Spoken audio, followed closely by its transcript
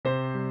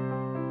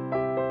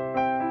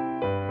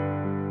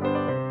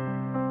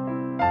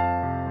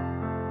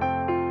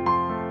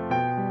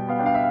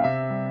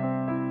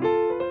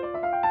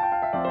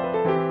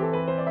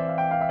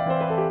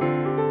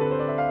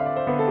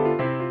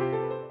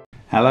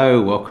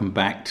Hello, welcome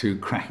back to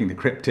Cracking the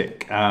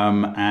Cryptic,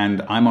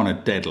 and I'm on a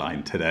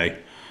deadline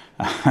today.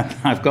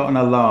 I've got an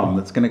alarm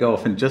that's going to go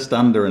off in just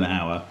under an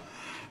hour,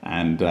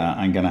 and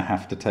I'm going to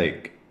have to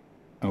take,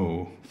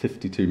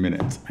 52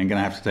 minutes. I'm going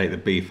to have to take the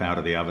beef out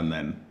of the oven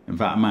then. In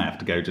fact, I might have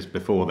to go just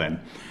before then.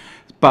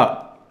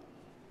 But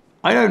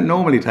I don't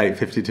normally take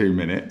 52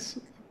 minutes,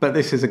 but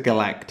this is a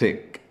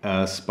Galactic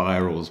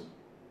Spirals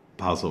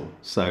puzzle,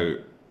 so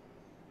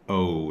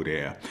oh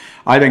dear.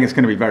 I think it's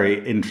going to be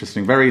very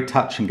interesting, very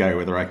touch and go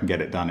whether I can get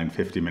it done in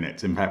 50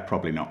 minutes. In fact,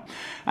 probably not.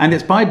 And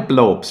it's by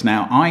Blobs.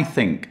 Now, I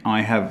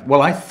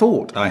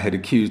thought I had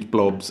accused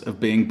Blobs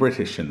of being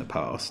British in the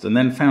past and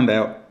then found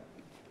out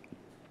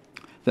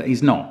that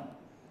he's not.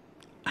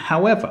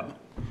 However,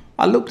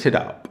 I looked it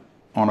up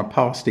on a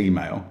past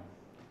email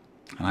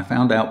and I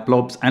found out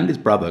Blobs and his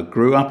brother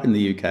grew up in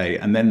the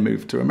UK and then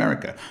moved to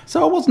America.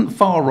 So I wasn't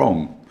far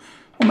wrong.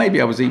 Or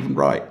maybe I was even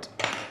right.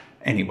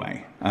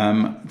 Anyway,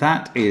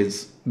 that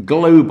is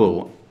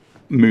global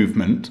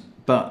movement,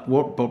 but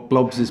what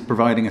Blobs is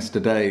providing us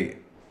today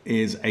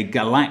is a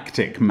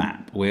galactic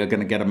map. We are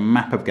going to get a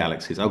map of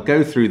galaxies. I'll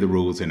go through the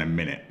rules in a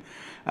minute.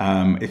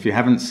 If you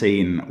haven't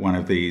seen one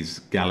of these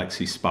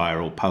galaxy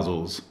spiral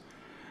puzzles,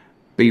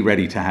 be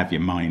ready to have your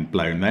mind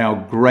blown. They are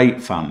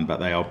great fun, but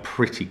they are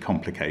pretty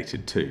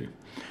complicated too.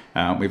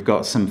 We've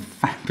got some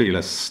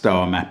fabulous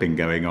star mapping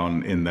going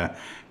on in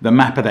the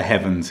map of the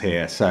heavens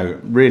here, so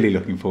really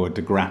looking forward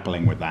to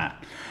grappling with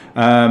that.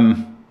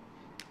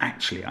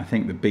 Actually, I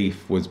think the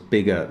beef was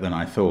bigger than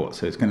I thought,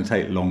 so it's going to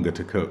take longer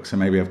to cook, so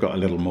maybe I've got a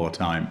little more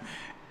time.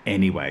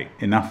 Anyway,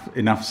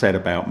 enough said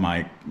about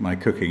my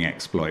cooking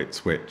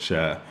exploits, which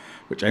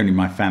only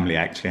my family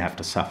actually have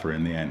to suffer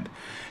in the end.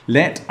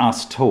 Let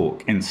us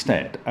talk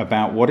instead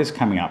about what is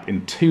coming up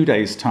in 2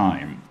 days'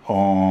 time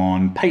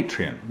on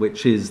Patreon,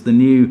 which is the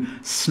new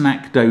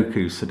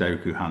Snackdoku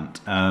Sudoku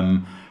Hunt.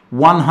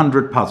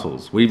 100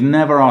 puzzles. We've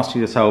never asked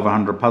you to solve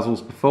 100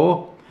 puzzles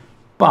before,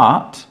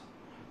 but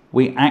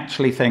we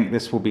actually think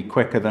this will be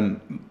quicker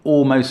than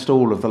almost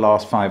all of the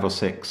last 5 or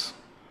 6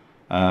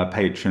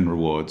 Patreon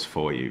rewards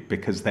for you,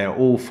 because they're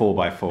all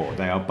 4x4.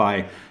 They are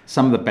by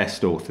some of the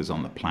best authors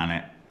on the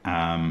planet,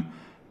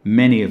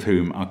 many of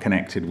whom are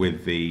connected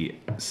with the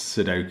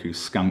Sudoku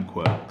Skunk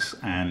Works,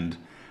 and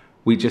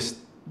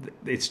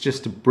it's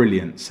just a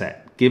brilliant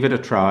set. Give it a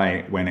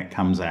try when it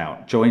comes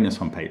out. Join us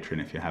on Patreon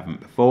if you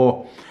haven't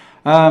before.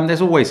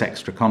 There's always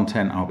extra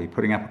content. I'll be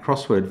putting up a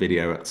crossword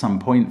video at some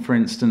point. For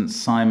instance,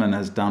 Simon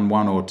has done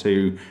 1 or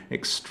 2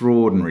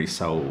 extraordinary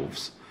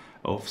solves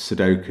of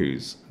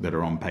Sudokus that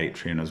are on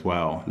Patreon as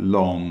well.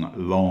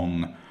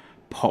 Long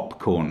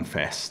popcorn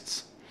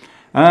fests.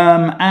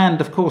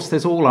 And of course,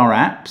 there's all our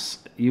apps.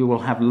 You will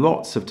have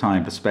lots of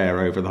time to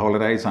spare over the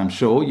holidays, I'm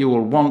sure. You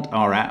will want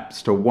our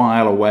apps to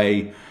while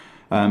away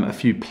a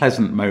few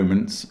pleasant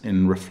moments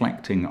in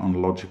reflecting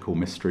on logical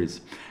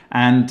mysteries.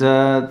 And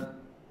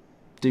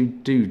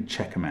do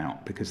check them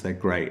out because they're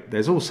great.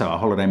 There's also our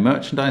holiday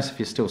merchandise if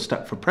you're still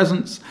stuck for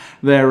presents.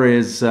 There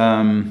is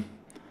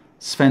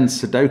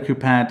Sven's Sudoku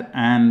Pad,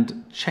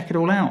 and check it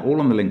all out, all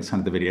on the links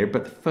under the video.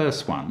 But the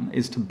first one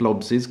is to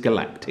Blobs'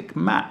 Galactic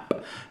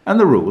Map. And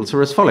the rules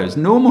are as follows.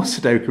 Normal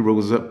Sudoku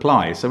rules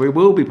apply, so we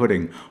will be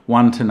putting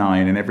 1 to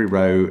 9 in every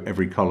row,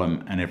 every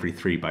column, and every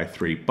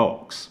 3x3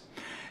 box.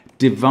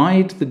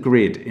 Divide the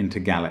grid into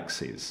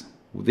galaxies.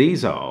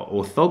 These are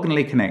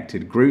orthogonally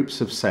connected groups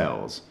of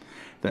cells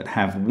that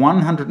have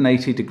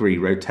 180-degree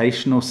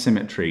rotational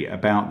symmetry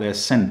about their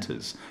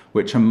centers,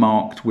 which are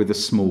marked with a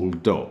small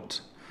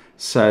dot.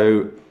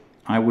 So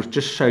I will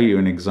just show you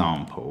an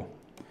example.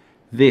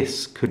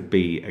 This could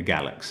be a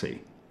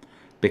galaxy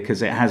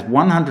because it has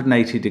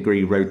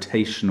 180-degree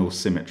rotational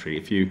symmetry.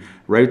 If you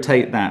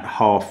rotate that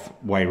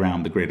halfway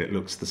around the grid, it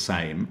looks the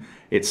same.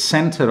 It's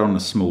centered on a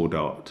small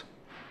dot.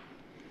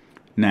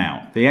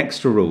 Now, the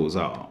extra rules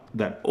are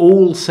that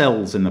all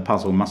cells in the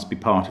puzzle must be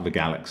part of a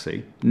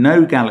galaxy.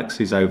 No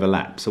galaxies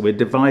overlap, so we're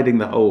dividing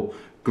the whole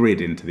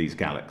grid into these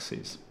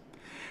galaxies.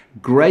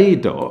 Grey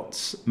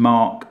dots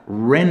mark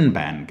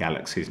renban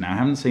galaxies. Now, I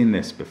haven't seen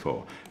this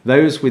before.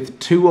 Those with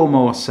 2 or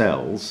more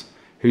cells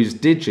whose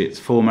digits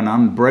form an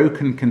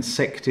unbroken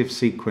consecutive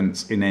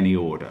sequence in any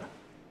order.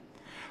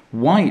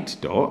 White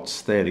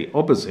dots, they're the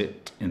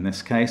opposite in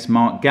this case,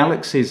 mark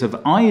galaxies of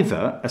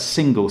either a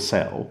single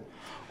cell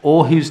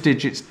or whose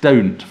digits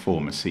don't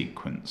form a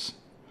sequence.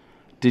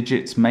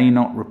 Digits may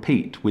not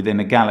repeat within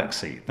a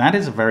galaxy. That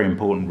is a very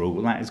important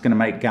rule. That is going to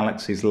make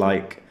galaxies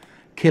like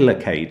killer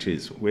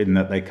cages in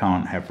that they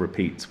can't have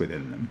repeats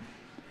within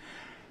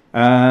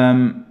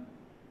them.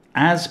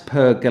 As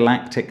per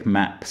Galactic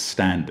Map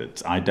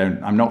Standards,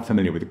 I'm not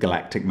familiar with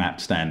Galactic Map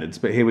Standards,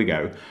 but here we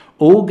go.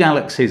 All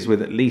galaxies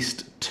with at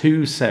least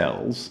 2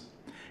 cells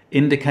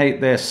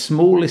indicate their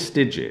smallest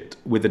digit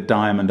with a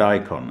diamond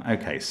icon.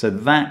 Okay, so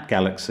that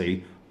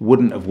galaxy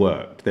wouldn't have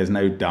worked. There's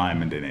no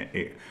diamond in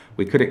it.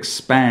 We could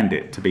expand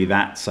it to be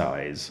that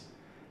size,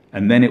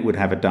 and then it would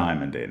have a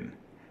diamond in.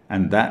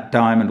 And that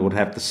diamond would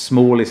have the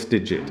smallest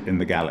digit in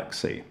the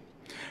galaxy.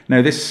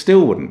 Now, this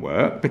still wouldn't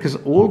work because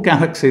all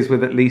galaxies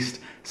with at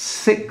least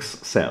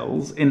 6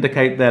 cells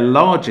indicate their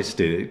largest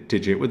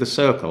digit with a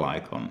circle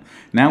icon.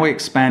 Now we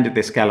expanded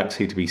this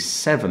galaxy to be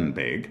 7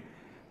 big.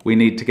 We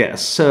need to get a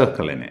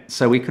circle in it.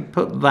 So we could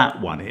put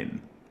that one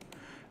in.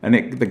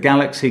 And the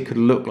galaxy could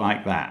look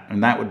like that.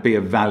 And that would be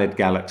a valid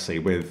galaxy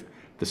with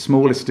the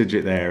smallest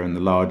digit there and the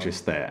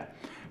largest there.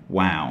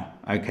 Wow.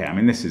 Okay, I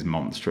mean, this is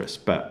monstrous,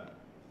 but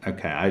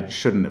okay, I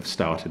shouldn't have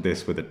started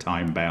this with a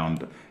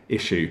time-bound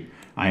issue.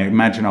 I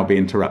imagine I'll be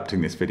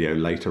interrupting this video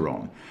later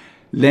on.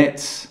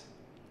 Let's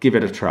give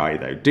it a try,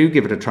 though. Do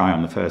give it a try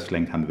on the first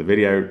link under the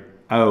video.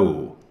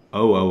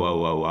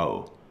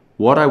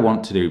 What I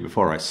want to do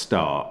before I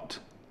start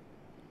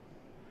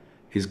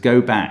is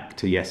go back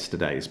to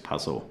yesterday's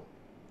puzzle.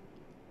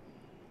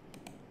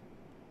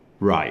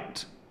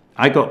 Right.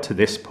 I got to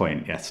this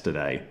point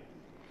yesterday,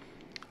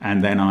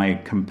 and then I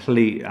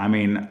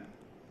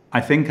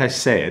think I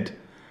said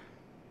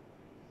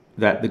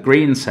that the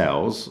green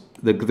cells,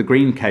 the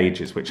green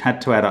cages, which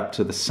had to add up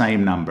to the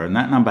same number, and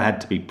that number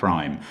had to be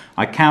prime.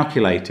 I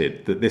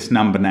calculated that this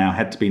number now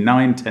had to be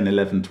 9, 10,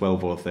 11,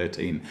 12, or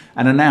 13,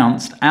 and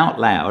announced out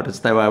loud, as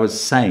though I was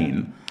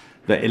sane,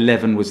 that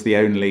 11 was the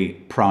only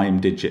prime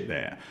digit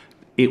there.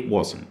 It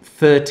wasn't.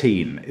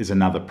 13 is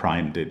another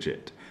prime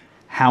digit.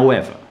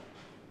 However,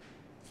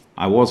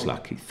 I was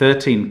lucky.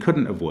 13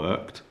 couldn't have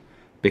worked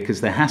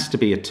because there has to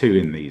be a 2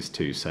 in these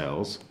 2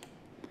 cells.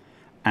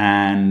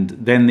 And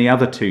then the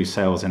other 2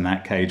 cells in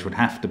that cage would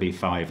have to be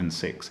 5 and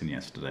 6 in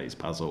yesterday's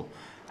puzzle.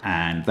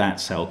 And that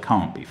cell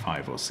can't be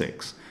 5 or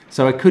 6.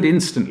 So I could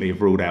instantly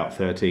have ruled out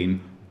 13,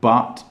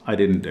 but I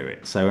didn't do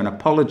it. So an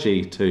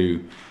apology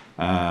to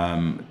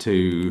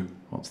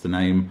what's the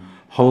name?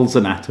 Holes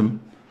and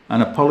Atom.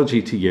 An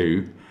apology to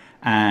you.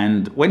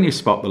 And when you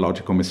spot the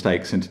logical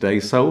mistakes in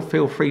today's solve,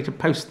 feel free to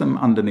post them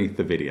underneath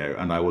the video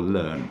and I will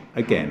learn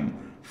again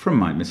from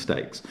my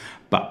mistakes.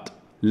 But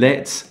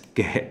let's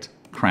get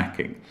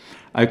cracking.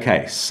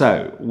 Okay,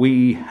 so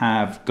we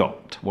have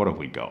got, what have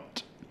we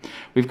got?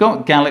 We've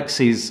got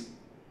galaxy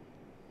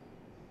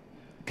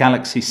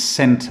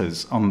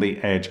centers on the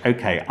edge.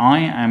 Okay, I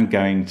am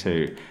going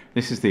to,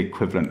 this is the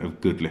equivalent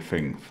of good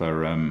living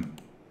for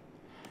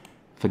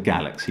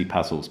galaxy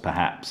puzzles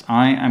perhaps.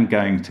 I am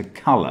going to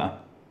color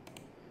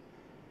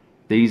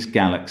these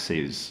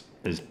galaxies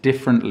as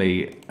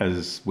differently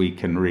as we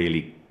can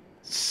really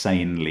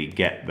sanely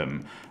get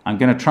them. I'm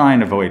going to try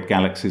and avoid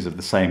galaxies of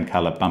the same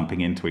color bumping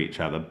into each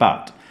other,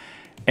 but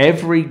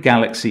every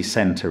galaxy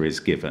center is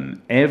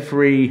given.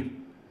 Every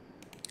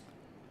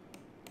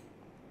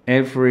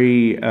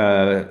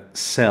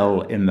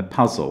cell in the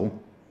puzzle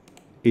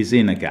is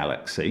in a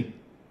galaxy.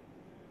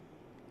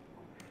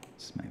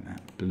 Let's make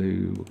that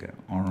blue. We'll go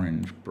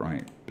orange,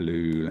 bright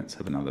blue. Let's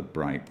have another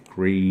bright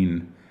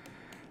green.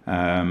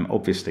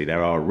 Obviously,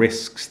 there are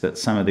risks that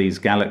some of these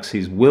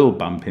galaxies will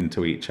bump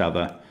into each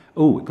other.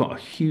 Oh, we've got a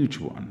huge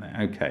one there.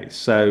 Okay,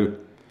 so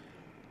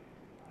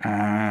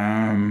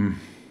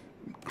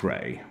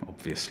grey,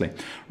 obviously.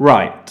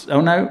 Right.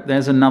 Oh, no,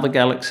 there's another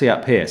galaxy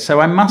up here.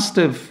 So I must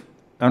have...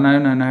 Oh,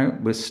 no.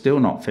 We're still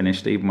not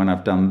finished even when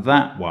I've done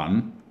that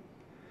one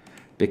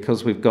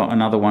because we've got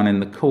another one in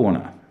the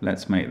corner.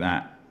 Let's make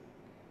that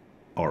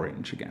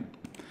orange again.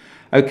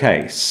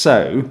 Okay,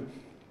 so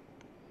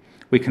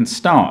we can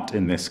start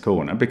in this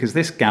corner because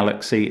this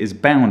galaxy is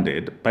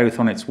bounded both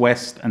on its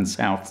west and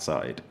south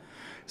side.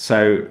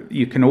 So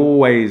you can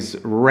always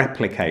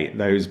replicate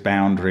those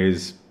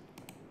boundaries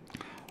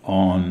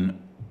on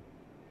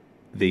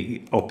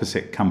the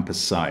opposite compass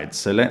sides.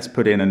 So let's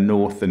put in a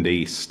north and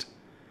east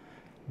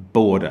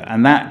border.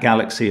 And that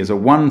galaxy is a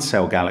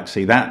 1-cell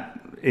galaxy. That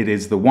it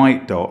is the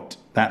white dot.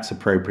 That's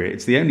appropriate.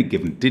 It's the only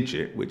given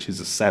digit, which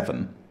is a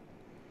 7.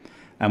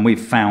 And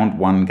we've found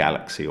one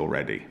galaxy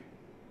already.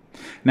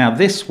 Now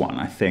this one,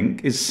 I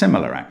think, is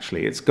similar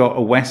actually. It's got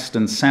a west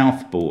and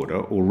south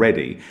border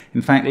already.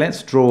 In fact,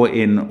 let's draw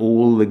in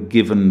all the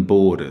given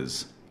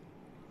borders.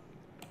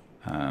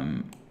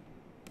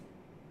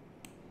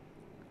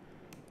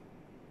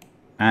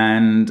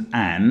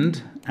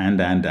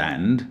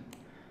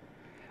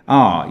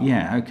 Ah,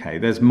 yeah, okay.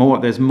 There's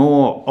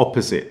more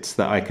opposites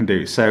that I can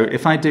do. So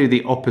if I do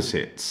the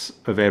opposites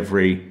of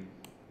every...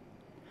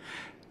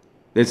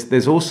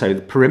 There's also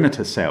the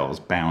perimeter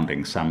cells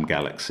bounding some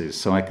galaxies,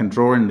 so I can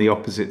draw in the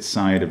opposite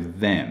side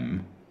of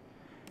them.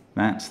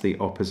 That's the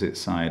opposite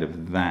side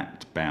of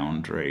that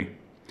boundary.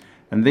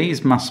 And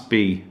these must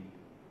be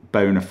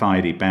bona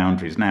fide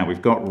boundaries. Now,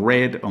 we've got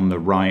red on the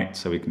right,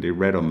 so we can do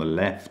red on the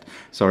left.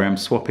 Sorry, I'm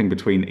swapping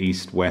between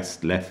east,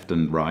 west, left,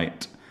 and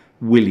right,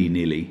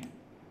 willy-nilly,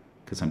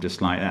 because I'm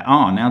just like that.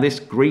 Ah, now this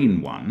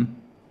green one,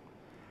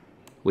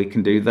 we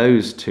can do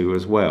those two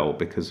as well,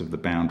 because of the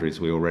boundaries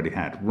we already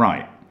had.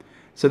 Right.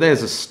 So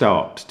there's a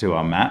start to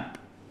our map.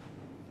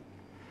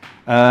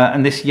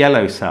 And this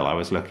yellow cell I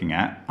was looking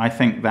at, I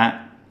think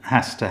that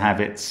has to have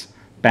its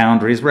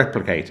boundaries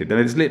replicated.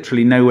 There's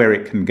literally nowhere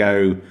it can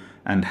go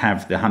and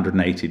have the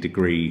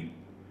 180-degree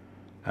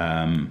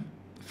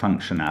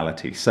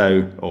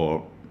functionality,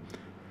 or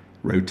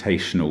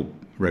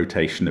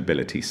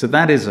rotationability. So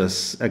that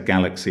is a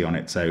galaxy on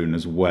its own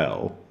as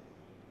well.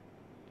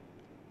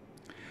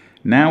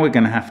 Now we're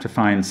going to have to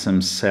find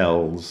some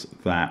cells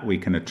that we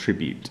can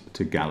attribute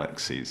to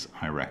galaxies,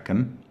 I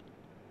reckon.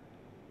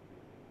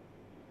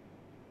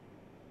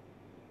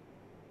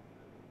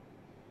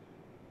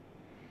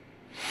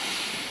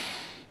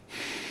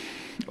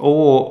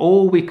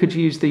 Or we could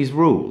use these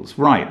rules.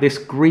 Right, this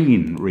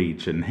green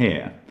region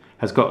here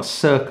has got a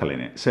circle in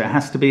it, so it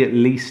has to be at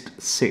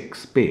least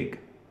 6 big.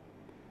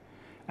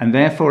 And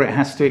therefore it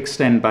has to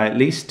extend by at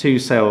least 2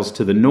 cells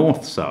to the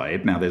north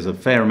side. Now there's a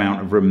fair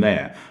amount of room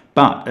there,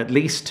 but at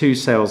least 2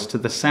 cells to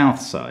the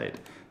south side.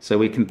 So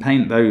we can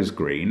paint those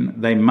green.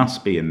 They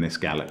must be in this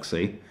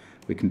galaxy.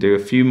 We can do a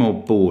few more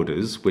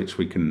borders, which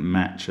we can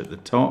match at the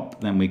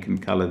top. Then we can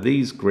colour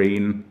these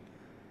green.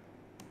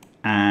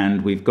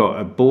 And we've got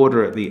a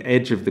border at the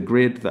edge of the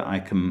grid that I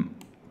can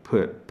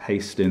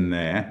paste in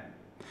there.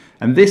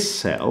 And this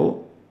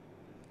cell,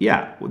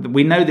 yeah,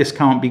 we know this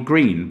can't be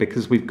green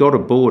because we've got a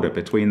border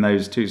between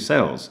those 2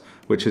 cells,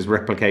 which is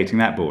replicating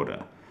that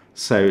border.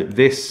 So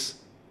this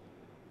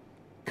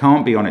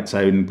can't be on its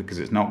own because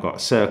it's not got a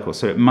circle.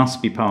 So it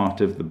must be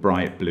part of the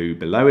bright blue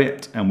below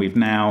it. And we've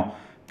now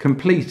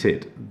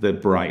completed the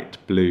bright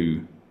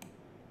blue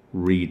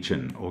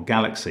region or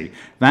galaxy.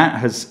 That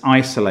has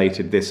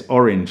isolated this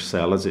orange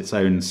cell as its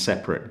own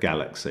separate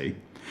galaxy.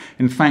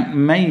 In fact,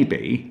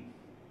 maybe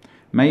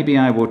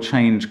I will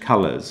change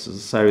colors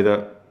so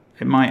that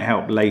it might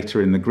help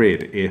later in the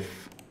grid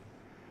if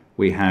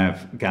we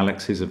have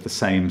galaxies of the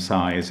same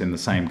size in the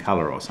same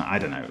color or something. I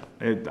don't know.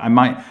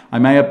 I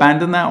may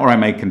abandon that or I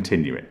may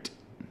continue it.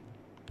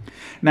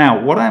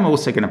 Now, what I'm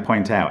also going to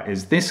point out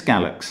is this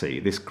galaxy,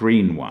 this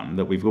green one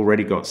that we've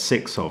already got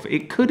 6 of,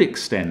 it could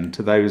extend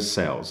to those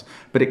cells,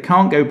 but it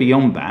can't go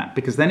beyond that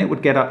because then it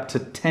would get up to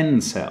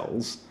 10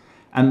 cells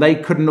and they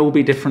couldn't all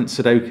be different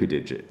Sudoku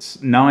digits.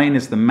 9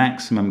 is the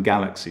maximum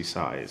galaxy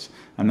size,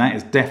 and that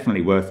is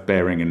definitely worth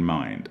bearing in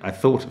mind. I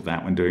thought of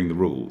that when doing the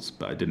rules,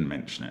 but I didn't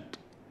mention it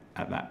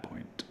at that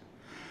point.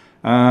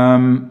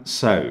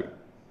 So,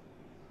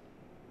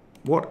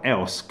 what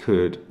else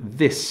could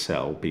this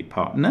cell be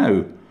part?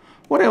 No.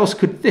 What else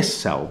could this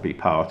cell be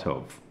part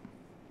of?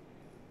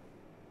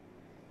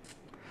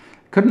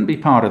 Couldn't be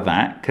part of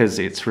that because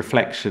its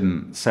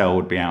reflection cell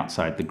would be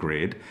outside the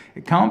grid.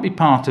 It can't be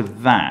part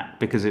of that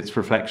because its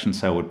reflection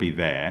cell would be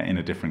there in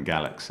a different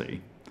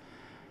galaxy.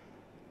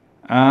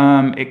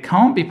 It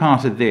can't be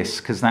part of this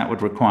because that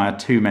would require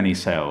too many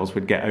cells.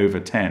 We'd get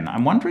over 10.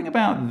 I'm wondering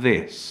about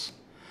this.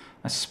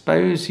 I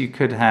suppose you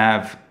could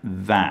have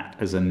that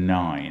as a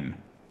 9.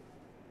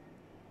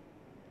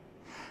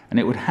 And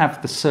it would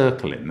have the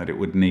circle in that it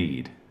would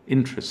need.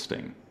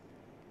 Interesting.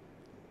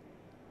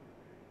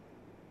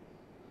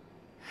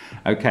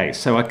 Okay,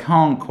 so I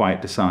can't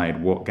quite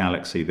decide what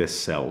galaxy this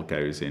cell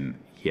goes in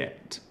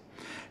yet.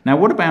 Now,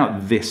 what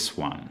about this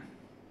one?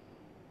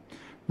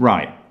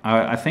 Right,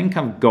 I think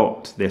I've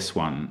got this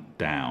one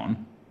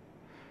down.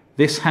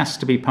 This has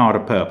to be part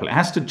of purple. It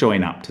has to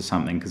join up to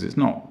something because it's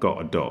not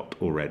got a dot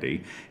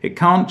already. It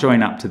can't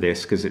join up to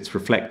this because its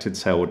reflected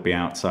cell would be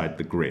outside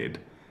the grid.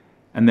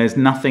 And there's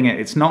nothing,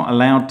 it's not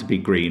allowed to be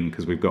green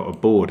because we've got a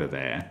border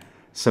there.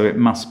 So it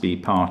must be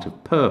part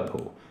of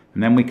purple.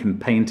 And then we can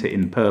paint it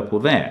in purple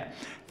there.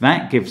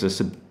 That gives us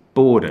a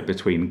border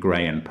between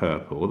grey and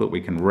purple that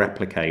we can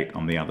replicate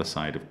on the other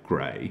side of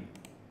grey.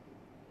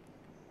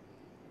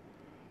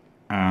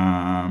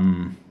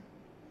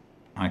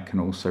 I can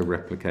also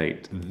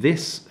replicate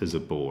this as a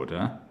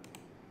border.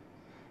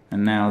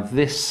 And now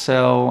this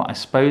cell, I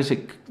suppose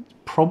it's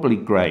probably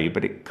grey,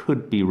 but it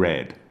could be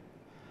red.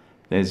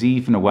 There's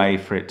even a way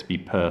for it to be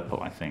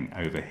purple, I think,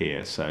 over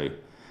here. So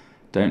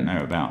don't know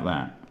about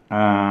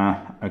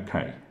that.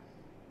 Okay.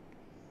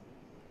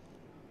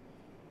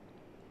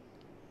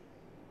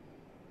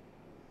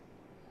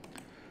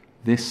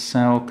 This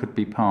cell could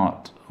be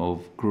part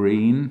of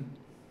green.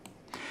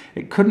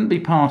 It couldn't be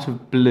part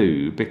of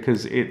blue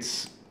because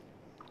its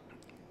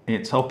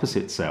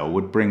opposite cell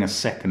would bring a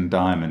second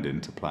diamond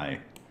into play.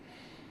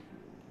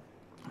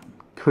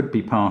 Could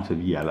be part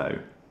of yellow.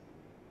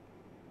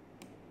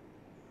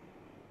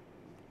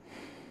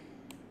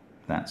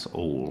 That's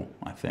all,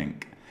 I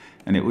think.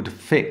 And it would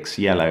fix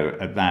yellow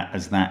at that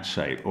as that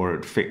shape, or it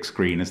would fix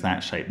green as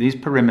that shape. These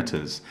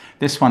perimeters,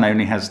 this one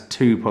only has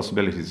 2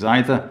 possibilities.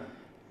 Either,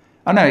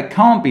 oh no, it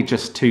can't be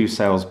just 2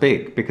 cells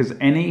big because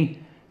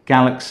any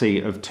galaxy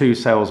of 2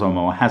 cells or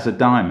more has a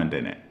diamond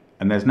in it,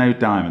 and there's no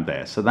diamond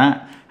there. So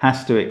that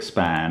has to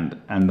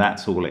expand, and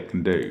that's all it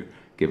can do,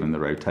 given the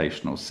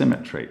rotational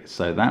symmetry.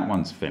 So that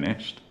one's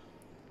finished.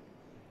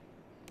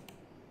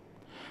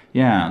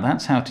 Yeah,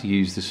 that's how to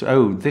use this.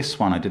 Oh, this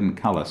one I didn't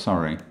colour,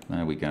 sorry.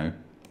 There we go.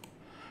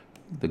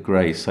 The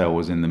grey cell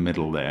was in the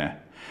middle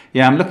there.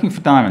 Yeah, I'm looking for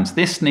diamonds.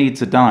 This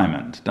needs a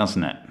diamond,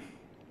 doesn't it?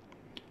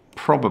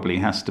 Probably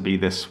has to be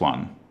this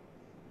one.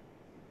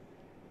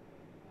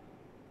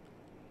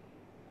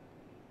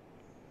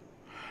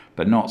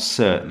 But not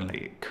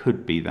certainly. It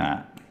could be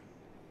that.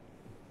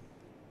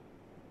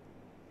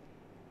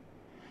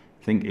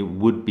 I think it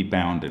would be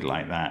bounded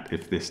like that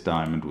if this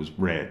diamond was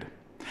red.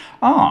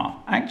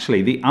 Ah,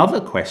 actually, the other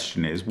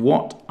question is,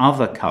 what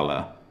other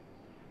colour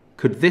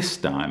could this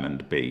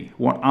diamond be?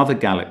 What other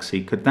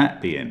galaxy could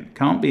that be in?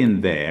 Can't be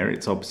in there,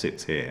 its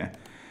opposite's here.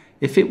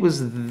 If it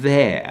was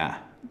there,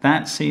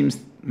 that seems,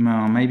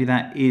 well, maybe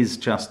that is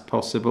just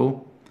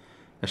possible.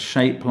 A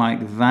shape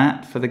like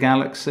that for the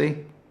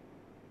galaxy.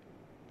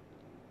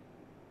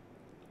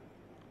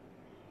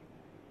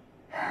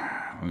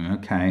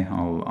 Okay,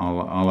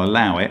 I'll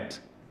allow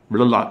it,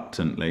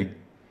 reluctantly.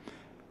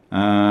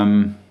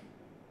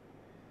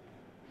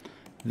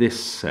 This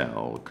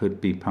cell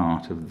could be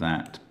part of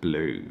that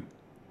blue.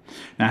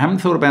 Now, I haven't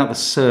thought about the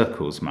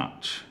circles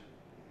much.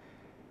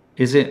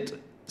 Is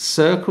it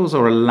circles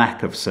or a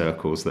lack of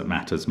circles that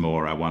matters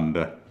more, I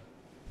wonder?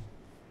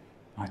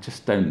 I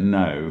just don't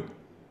know.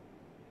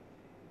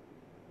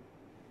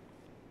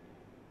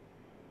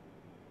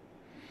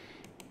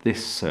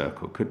 This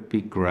circle could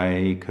be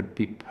grey, could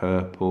be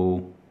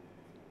purple,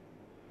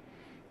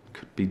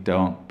 could be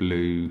dark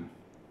blue.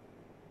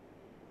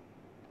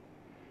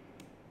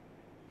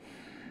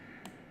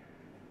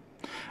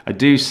 I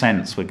do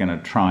sense we're going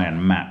to try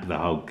and map the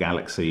whole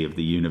galaxy of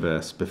the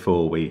universe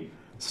before we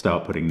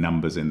start putting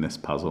numbers in this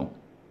puzzle.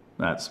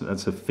 That's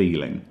a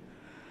feeling.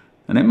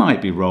 And it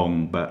might be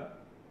wrong,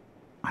 but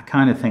I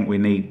kind of think we're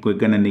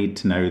going to need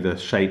to know the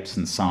shapes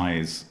and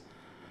sizes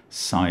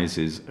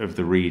of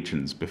the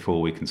regions before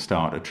we can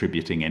start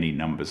attributing any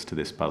numbers to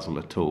this puzzle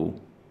at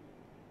all.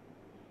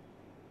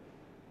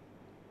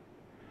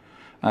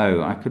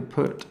 Oh, I could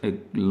put a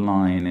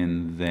line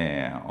in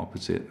there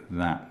opposite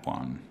that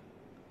one,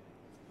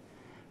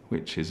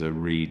 which is a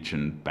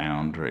region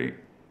boundary.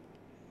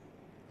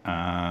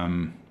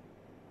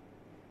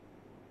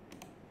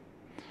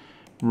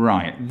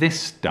 Right,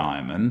 this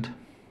diamond,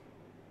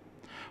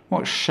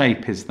 what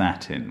shape is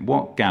that in?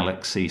 What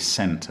galaxy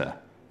center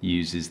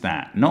uses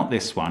that? Not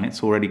this one,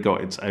 it's already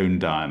got its own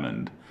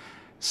diamond.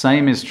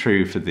 Same is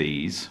true for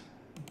these,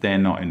 they're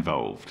not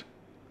involved.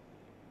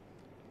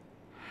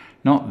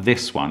 Not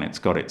this one, it's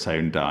got its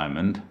own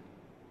diamond.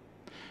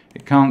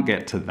 It can't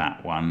get to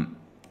that one.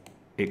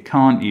 It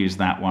can't use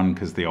that one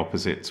because the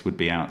opposites would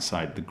be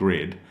outside the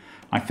grid.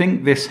 I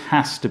think this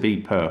has to be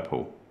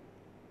purple.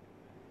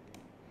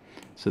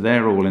 So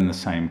they're all in the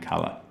same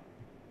color.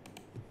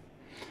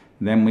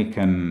 Then we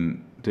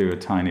can do a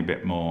tiny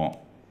bit more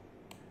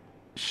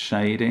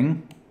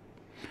shading.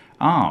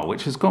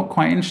 Which has got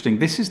quite interesting.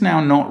 This is now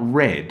not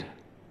red.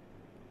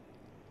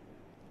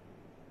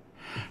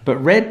 But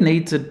red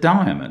needs a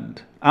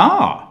diamond.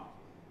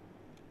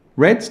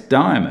 Red's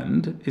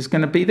diamond is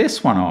going to be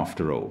this one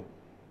after all,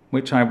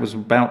 which I was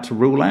about to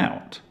rule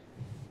out.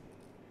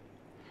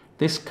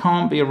 This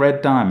can't be a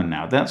red diamond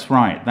now. That's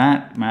right.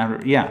 That matter.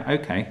 Yeah,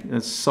 okay.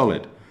 That's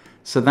solid.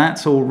 So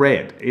that's all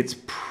red. It's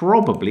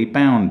probably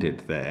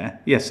bounded there.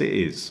 Yes, it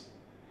is.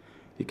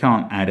 You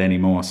can't add any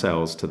more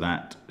cells to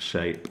that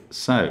shape.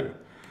 So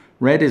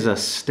red is a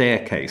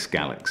staircase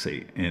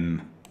galaxy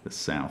in the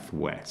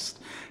southwest.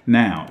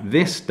 Now,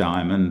 this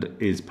diamond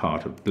is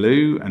part of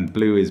blue, and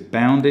blue is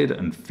bounded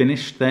and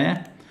finished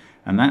there.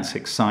 And that's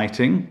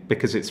exciting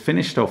because it's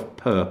finished off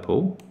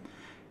purple.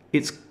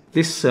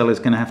 This cell is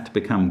going to have to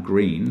become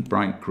green,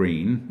 bright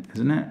green,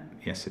 isn't it?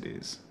 Yes, it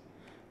is.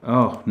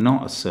 Oh,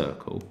 not a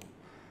circle.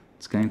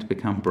 It's going to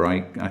become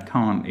bright. I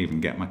can't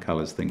even get my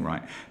colours thing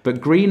right. But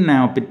green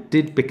now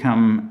did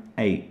become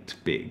 8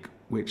 big,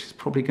 which is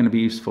probably going to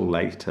be useful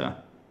later.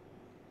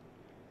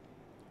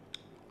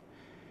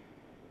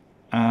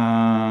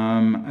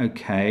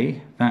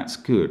 Okay, that's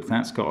good.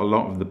 That's got a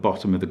lot of the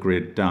bottom of the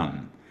grid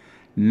done.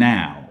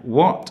 Now,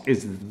 what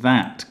is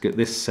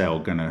this cell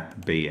going to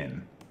be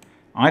in?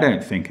 I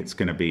don't think it's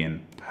going to be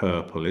in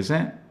purple, is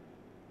it?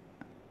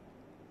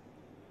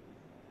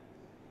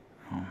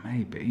 Oh,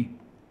 maybe.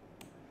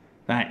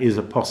 That is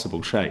a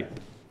possible shape.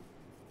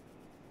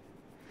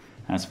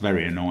 That's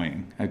very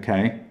annoying.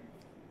 Okay.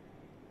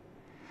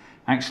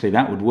 Actually,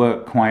 that would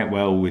work quite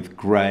well with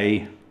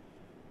grey.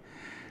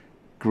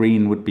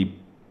 Green would be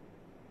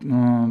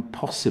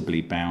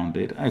possibly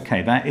bounded.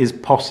 Okay, that is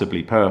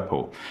possibly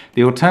purple.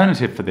 The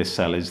alternative for this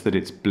cell is that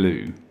it's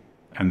blue.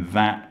 And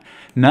that...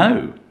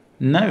 No,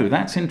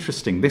 that's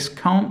interesting. This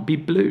can't be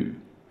blue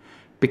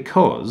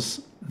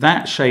because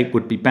that shape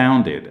would be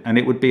bounded and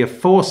it would be a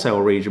 4-cell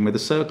region with a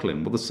circle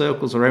in. Well, the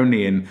circles are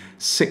only in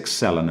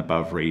 6-cell and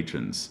above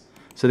regions.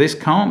 So this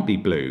can't be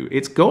blue.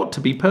 It's got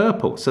to be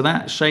purple. So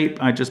that shape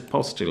I just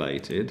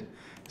postulated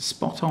is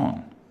spot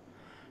on.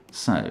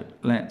 So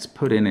let's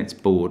put in its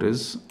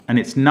borders, and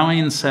it's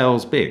 9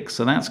 cells big.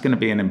 So that's going to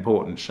be an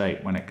important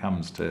shape when it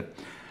comes to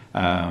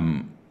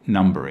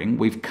numbering.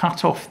 We've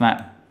cut off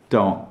that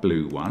dark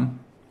blue one.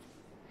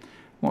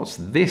 What's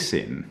this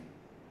in?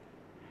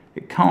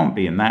 It can't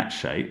be in that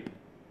shape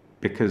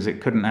because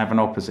it couldn't have an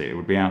opposite. It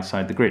would be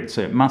outside the grid.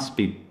 So it must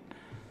be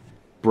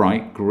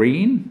bright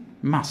green.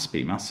 Must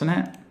be, mustn't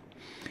it?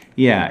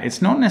 Yeah,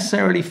 it's not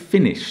necessarily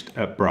finished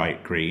at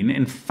bright green.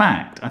 In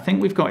fact, I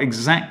think we've got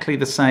exactly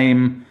the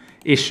same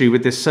issue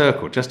with this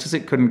circle. Just as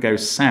it couldn't go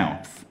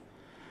south,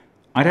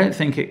 I don't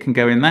think it can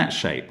go in that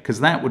shape because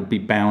that would be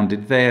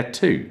bounded there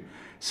too.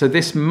 So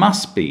this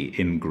must be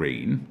in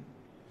green.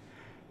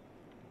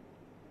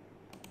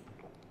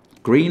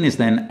 Green is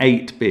then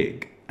 8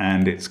 big,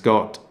 and it's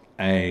got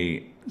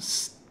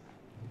its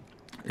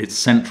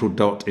central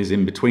dot is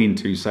in between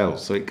two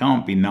cells, so it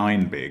can't be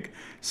 9 big.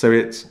 So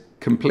it's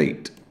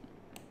complete.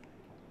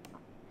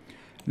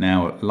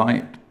 Now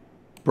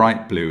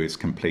bright blue is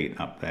complete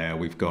up there.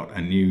 We've got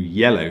a new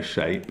yellow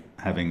shape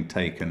having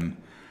taken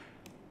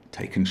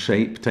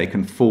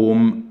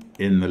form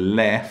in the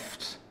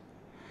left.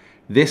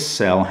 This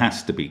cell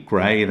has to be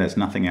grey. There's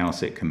nothing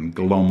else it can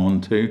glom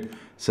onto.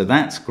 So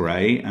that's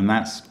grey, and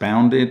that's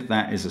bounded.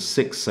 That is a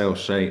 6-cell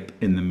shape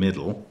in the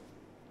middle.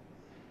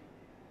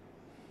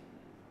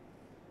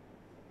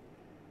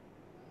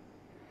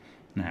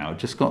 Now, I've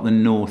just got the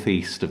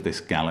northeast of this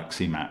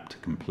galaxy map to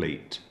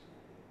complete.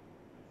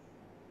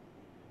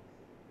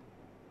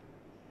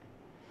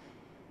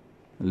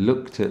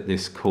 Looked at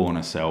this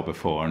corner cell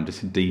before and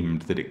just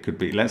deemed that it could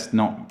be. Let's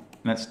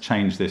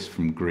change this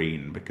from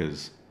green,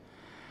 because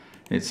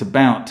it's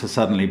about to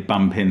suddenly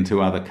bump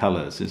into other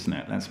colours, isn't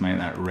it? Let's make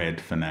that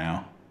red for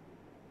now.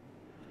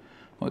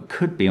 Well, it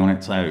could be on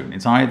its own.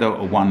 It's either a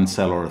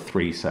 1-cell or a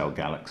 3-cell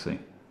galaxy.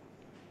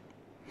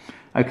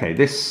 Okay,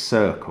 this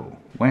circle,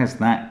 where's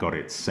that got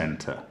its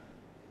centre?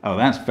 Oh,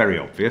 that's very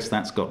obvious.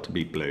 That's got to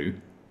be blue.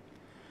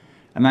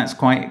 And that's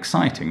quite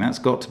exciting. That's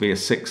got to be a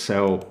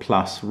 6-cell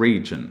plus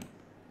region.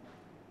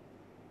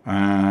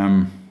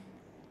 I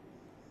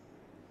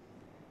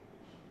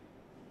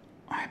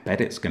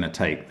bet it's going to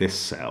take this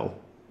cell,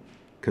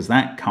 because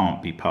that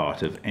can't be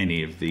part of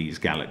any of these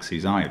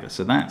galaxies either.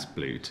 So that's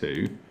blue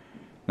too.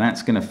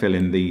 That's going to fill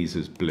in these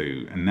as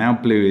blue. And now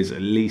blue is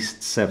at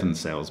least 7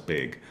 cells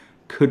big.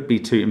 Could be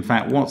 2. In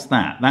fact, what's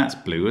that? That's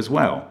blue as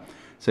well.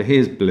 So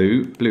here's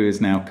blue. Blue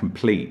is now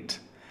complete.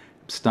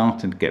 I'm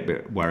starting to get a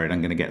bit worried.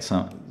 I'm going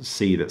to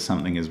see that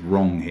something is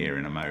wrong here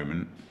in a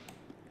moment.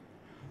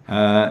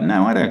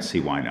 No, I don't see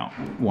why not.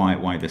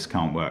 Why this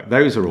can't work.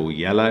 Those are all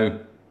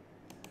yellow.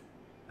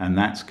 And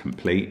that's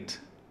complete.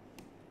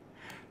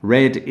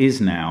 Red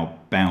is now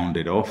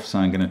bounded off, so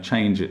I'm going to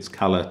change its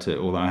colour to,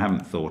 although I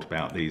haven't thought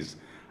about these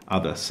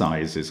other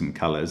sizes and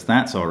colours.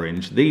 That's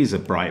orange. These are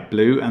bright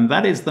blue, and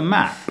that is the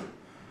map.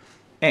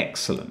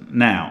 Excellent.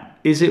 Now,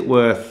 is it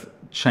worth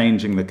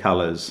changing the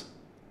colours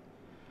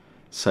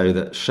so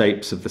that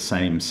shapes of the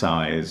same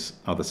size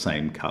are the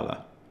same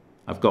colour?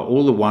 I've got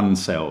all the 1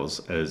 cells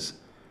as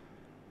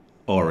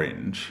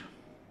orange.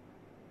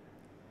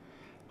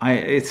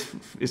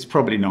 It's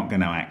probably not going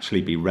to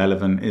actually be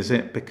relevant, is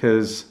it?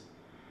 Because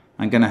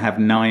I'm going to have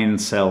 9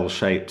 cell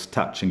shapes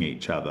touching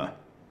each other.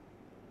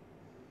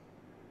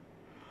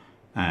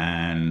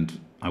 And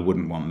I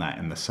wouldn't want that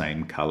in the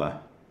same colour.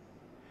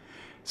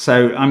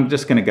 So I'm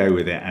just going to go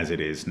with it as it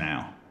is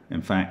now.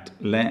 In fact,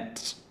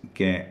 let's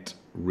get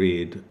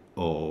rid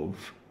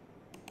of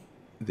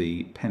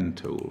the pen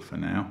tool for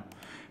now.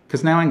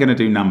 Because now I'm going to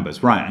do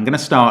numbers. Right, I'm going to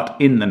start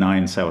in the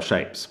 9 cell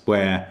shapes,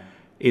 where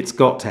it's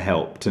got to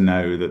help to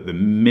know that the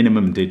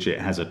minimum digit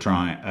has a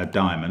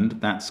diamond.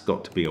 That's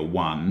got to be a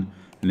 1.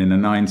 And in a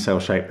 9 cell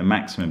shape, the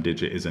maximum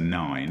digit is a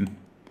 9.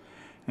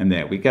 And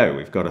there we go.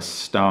 We've got to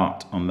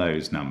start on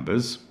those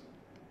numbers.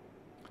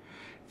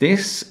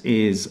 This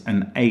is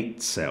an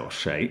 8 cell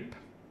shape.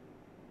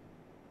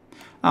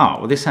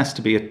 Well, this has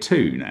to be a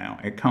 2 now.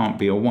 It can't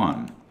be a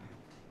 1.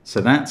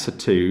 So that's a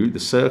 2. The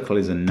circle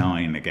is a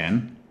 9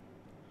 again.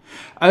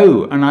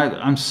 Oh, and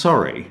I'm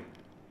sorry.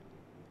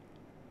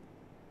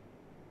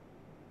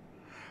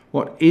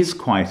 What is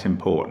quite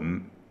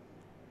important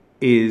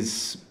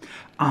is...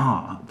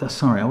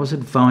 sorry, I was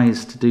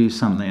advised to do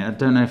something. I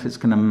don't know if it's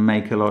going to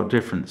make a lot of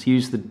difference.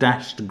 Use the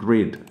dashed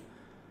grid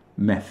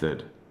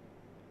method.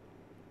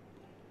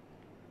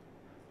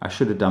 I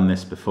should have done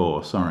this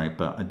before, sorry,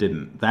 but I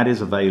didn't. That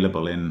is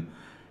available in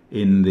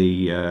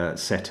the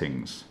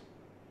settings.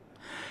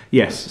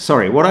 Yes,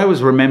 sorry, what I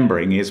was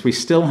remembering is we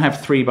still have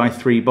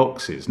 3x3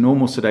 boxes.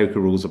 Normal Sudoku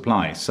rules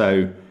apply,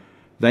 so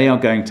they are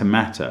going to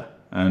matter.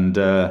 And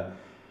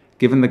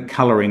given the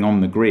colouring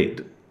on the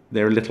grid,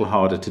 they're a little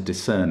harder to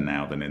discern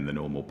now than in the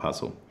normal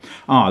puzzle.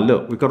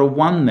 Look, we've got a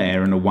 1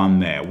 there and a 1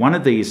 there. One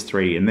of these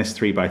 3 in this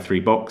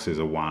 3x3 box is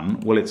a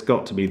 1. Well, it's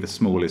got to be the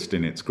smallest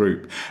in its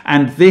group.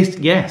 And this,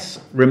 yes,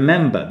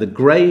 remember, the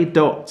grey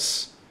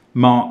dots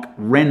mark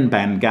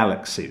renban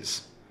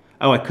galaxies.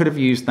 I could have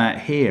used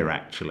that here,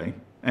 actually.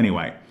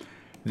 Anyway,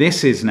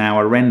 this is now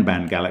a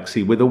renban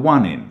galaxy with a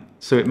 1 in.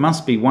 So it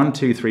must be 1,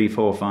 2, 3,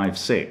 4, 5,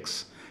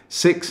 6.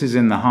 6 is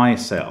in the high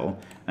cell.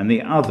 And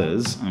the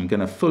others, I'm going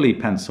to fully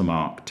pencil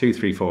mark 2,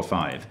 3, 4,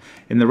 5.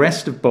 In the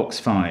rest of box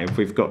 5,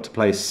 we've got to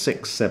place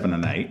 6, 7,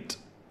 and 8.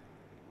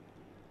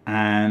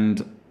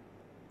 And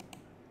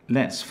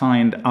let's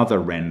find other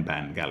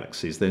renban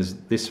galaxies. There's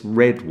this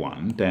red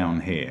one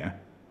down here.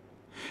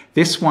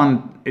 This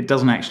one, it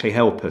doesn't actually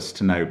help us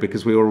to know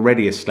because we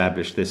already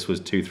established this was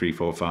 2, 3,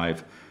 4,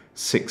 5,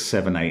 6,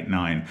 7, 8,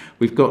 9.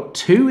 We've got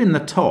 2 in the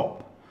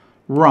top.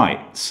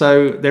 Right,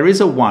 so there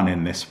is a 1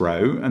 in this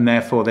row, and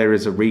therefore there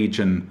is a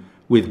region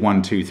with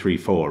 1, 2, 3,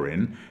 4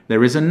 in.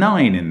 There is a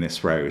 9 in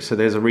this row, so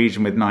there's a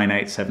region with 9,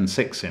 8, 7,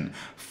 6 in.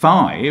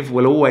 5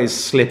 will always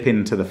slip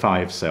into the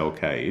 5 cell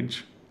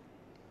cage.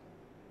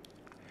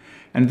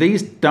 And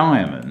these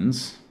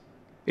diamonds,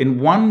 in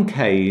one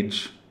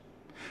cage,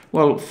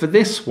 well, for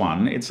this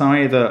one, it's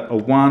either a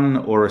 1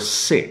 or a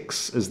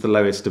 6 as the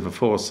lowest of a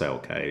 4-cell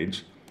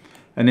cage.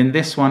 And in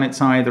this one,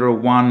 it's either a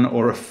 1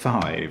 or a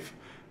 5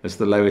 as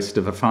the lowest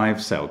of a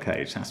 5-cell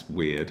cage. That's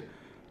weird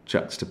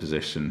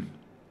juxtaposition.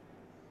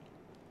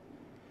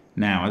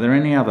 Now, are there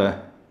any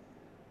other...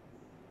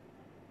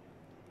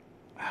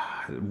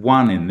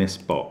 1 in this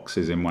box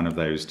is in one of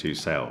those 2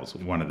 cells,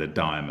 one of the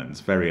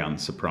diamonds, very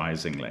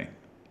unsurprisingly.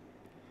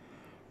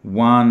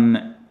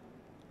 1...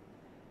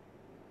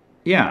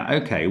 Yeah,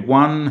 okay,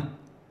 1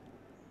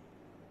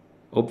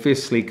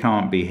 obviously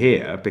can't be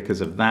here because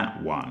of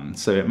that 1,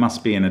 so it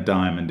must be in a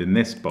diamond in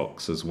this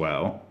box as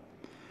well.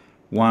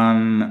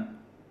 1,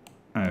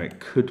 oh, it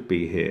could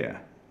be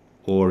here,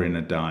 or in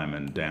a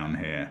diamond down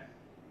here.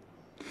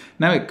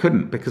 No, it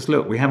couldn't, because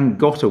look, we haven't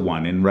got a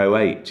 1 in row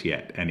 8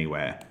 yet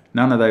anywhere.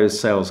 None of those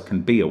cells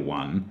can be a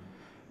 1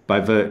 by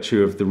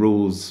virtue of the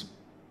rules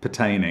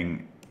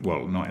pertaining,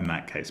 well, not in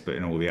that case, but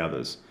in all the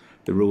others.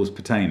 The rules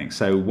pertaining.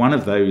 So one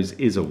of those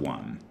is a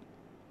 1.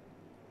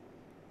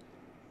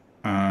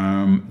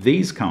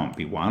 These can't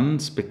be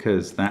 1s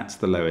because that's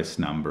the lowest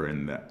number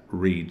in the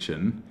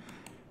region.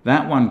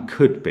 That one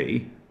could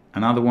be,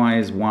 and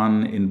otherwise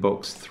 1 in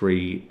box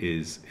 3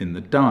 is in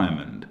the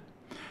diamond.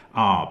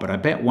 Ah, but I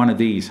bet one of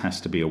these has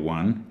to be a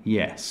 1.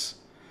 Yes.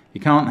 You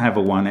can't have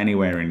a 1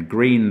 anywhere in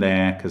green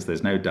there because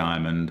there's no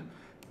diamond.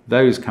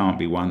 Those can't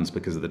be 1s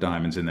because of the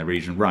diamonds in their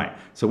region. Right,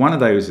 so one of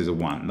those is a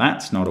 1.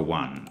 That's not a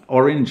 1.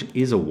 Orange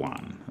is a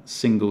 1.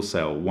 Single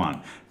cell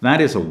 1. That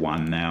is a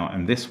 1 now,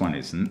 and this one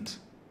isn't.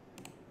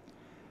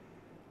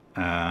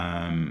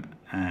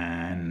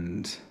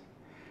 And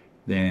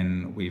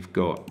then we've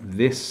got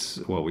this.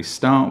 Well, we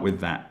start with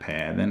that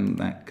pair. Then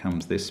that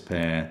comes this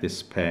pair,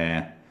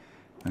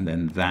 and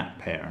then that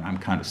pair. And I'm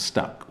kind of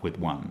stuck with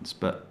 1s,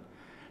 but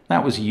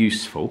that was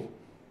useful.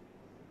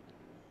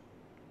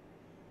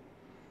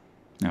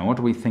 Now, what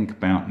do we think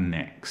about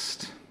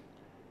next?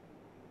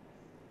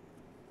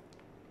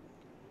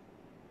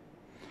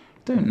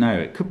 Don't know.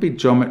 It could be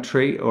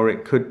geometry, or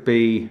it could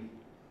be...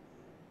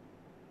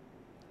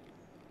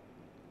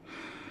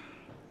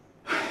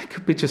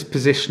 just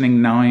positioning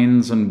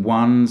 9s and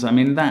 1s. I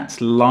mean, that's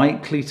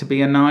likely to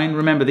be a 9.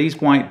 Remember, these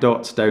white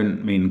dots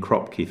don't mean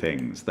Kropke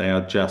things. They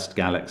are just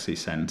galaxy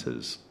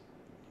centers.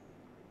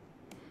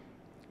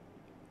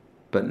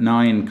 But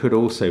 9 could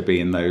also be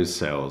in those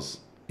cells.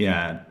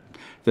 Yeah.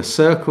 The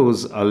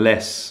circles are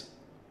less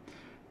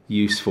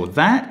useful.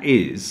 That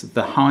is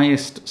the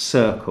highest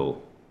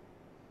circle.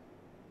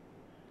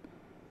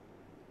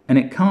 And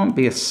it can't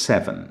be a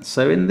 7.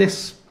 So in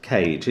this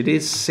cage, it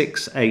is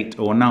 6, 8,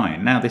 or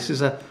 9. Now, this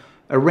is a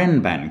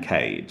renban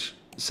cage.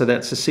 So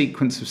that's a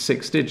sequence of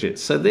 6 digits.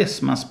 So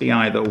this must be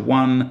either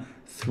 1,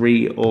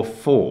 3, or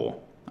 4,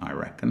 I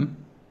reckon.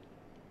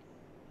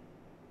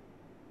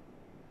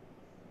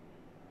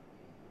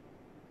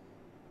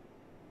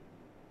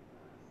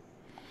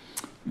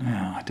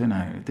 Yeah, I don't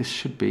know. This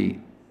should be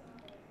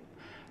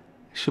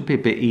a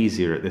bit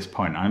easier at this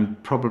point. I'm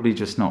probably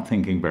just not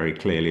thinking very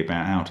clearly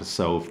about how to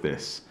solve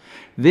this.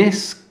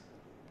 This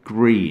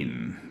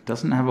green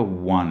doesn't have a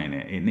 1 in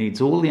it. It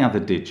needs all the other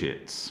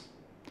digits.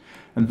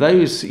 And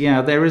those,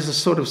 yeah, there is a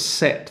sort of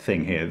set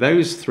thing here.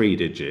 Those 3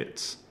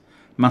 digits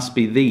must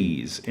be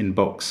these in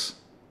box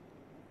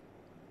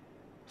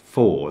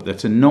 4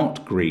 that are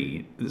not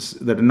green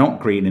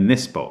in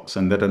this box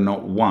and that are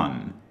not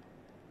 1.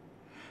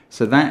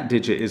 So that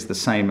digit is the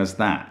same as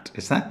that.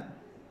 Is that?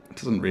 It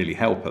doesn't really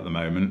help at the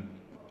moment.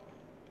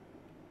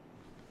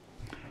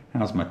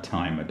 How's my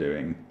timer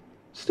doing?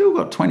 Still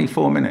got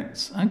 24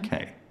 minutes.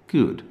 Okay,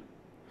 good.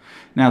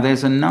 Now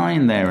there's a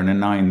 9 there and a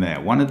 9 there.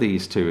 One of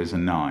these two is a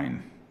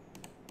 9.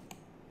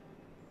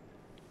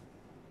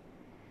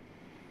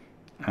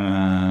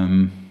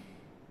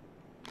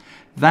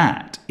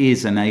 That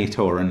is an 8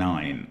 or a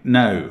 9.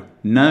 No.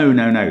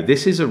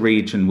 This is a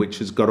region which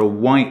has got a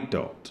white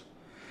dot.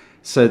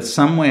 So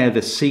somewhere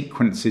the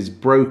sequence is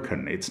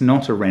broken. It's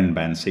not a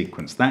renban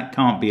sequence. That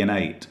can't be an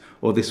 8,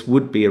 or this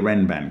would be a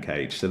renban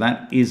cage. So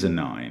that is a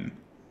 9.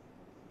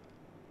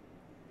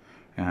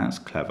 Yeah, that's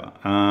clever.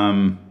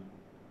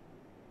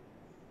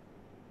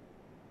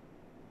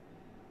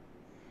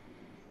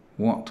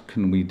 What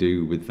can we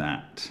do with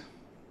that?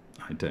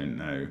 I don't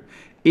know.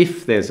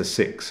 If there's a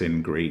 6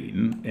 in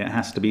green, it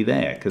has to be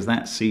there, because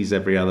that sees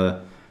every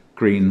other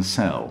green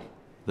cell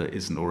that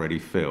isn't already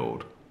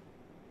filled.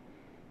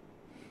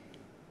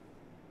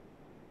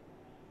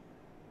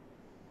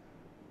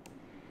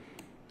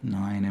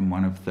 Nine in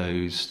one of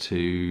those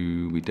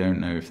two. We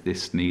don't know if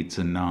this needs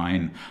a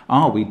 9.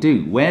 Ah, we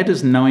do. Where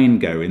does 9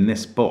 go in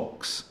this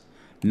box?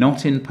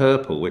 Not in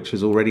purple, which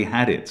has already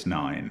had its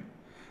 9.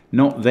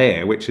 Not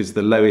there, which is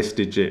the lowest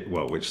digit,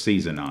 well, which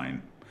sees a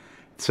 9.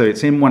 So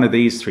it's in one of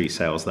these 3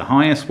 cells. The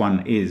highest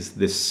one is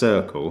this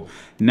circle.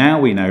 Now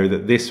we know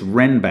that this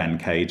renban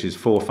cage is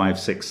 4, 5,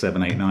 6,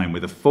 7, 8, 9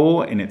 with a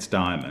 4 in its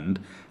diamond.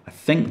 I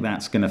think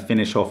that's going to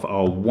finish off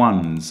our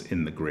 1s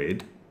in the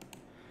grid.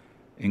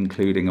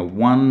 including a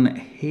 1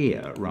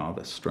 here,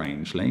 rather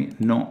strangely,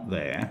 not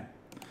there.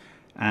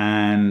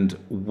 And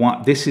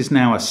what, this is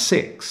now a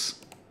 6.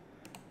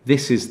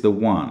 This is the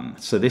 1.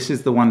 So this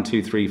is the 1,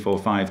 2, 3, 4,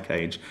 5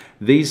 cage.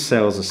 These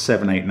cells are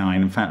 7, 8,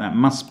 9. In fact, that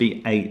must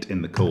be 8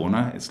 in the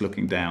corner. It's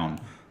looking down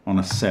on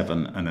a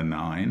 7 and a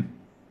 9.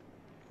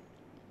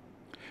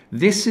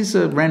 This is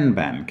a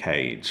renban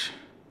cage.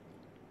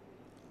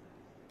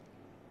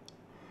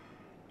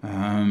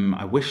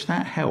 I wish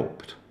that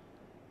helped.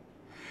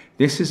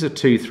 This is a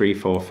 2, 3,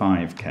 4,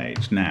 5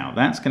 cage. Now,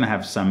 that's going to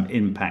have some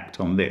impact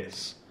on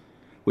this,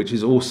 which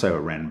is also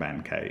a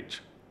renban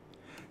cage.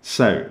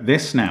 So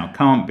this now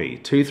can't be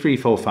 2, 3,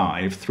 4,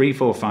 5, 3,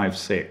 4, 5,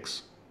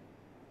 6,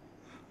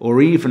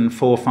 or even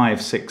 4,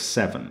 5, 6,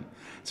 7.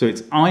 So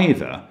it's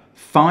either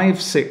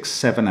 5, 6,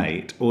 7,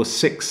 8 or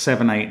 6,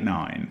 7, 8,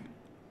 9.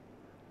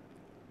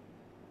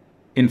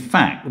 In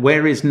fact,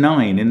 where is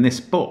 9 in this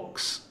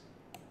box?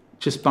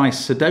 Just by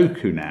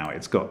Sudoku now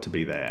it's got to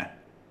be there.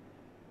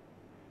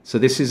 So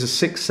this is a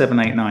 6, 7,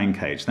 8, 9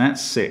 cage.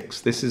 That's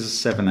 6. This is a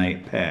 7,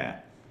 8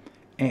 pair.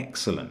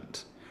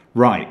 Excellent.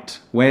 Right,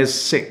 where's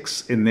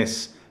 6 in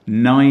this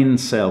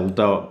 9-cell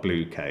dark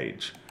blue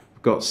cage?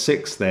 We've got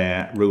 6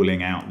 there,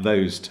 ruling out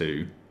those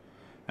two.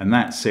 And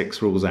that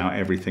 6 rules out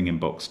everything in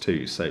box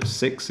 2. So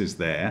 6 is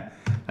there.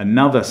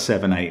 Another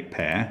 7, 8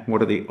 pair.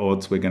 What are the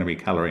odds we're going to be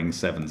colouring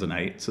 7s and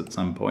 8s at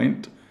some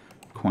point?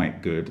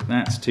 Quite good.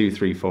 That's 2,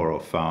 3, 4 or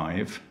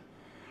 5.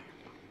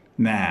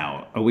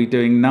 Now, are we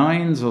doing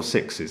 9s or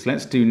 6s?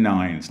 Let's do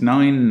 9s.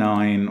 9,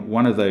 9,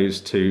 one of those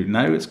two.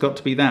 No, it's got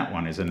to be that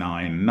one is a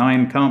 9.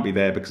 9 can't be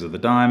there because of the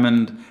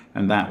diamond,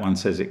 and that one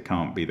says it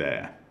can't be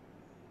there.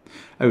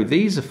 Oh,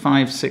 these are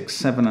 5, 6,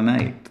 7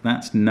 and 8.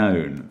 That's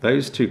known.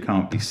 Those two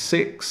can't be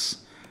 6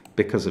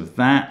 because of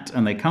that,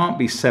 and they can't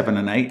be 7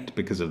 and 8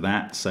 because of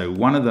that. So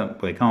one of them,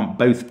 well, they can't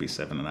both be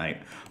 7 and 8.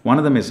 One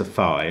of them is a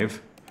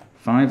 5.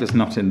 5 is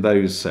not in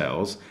those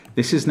cells.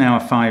 This is now a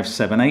 5,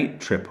 7, 8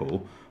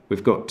 triple.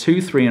 We've got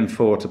 2, 3 and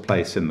 4 to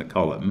place in the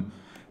column.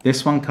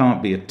 This one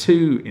can't be a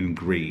 2 in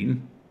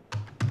green.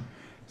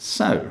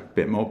 So, a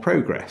bit more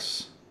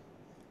progress.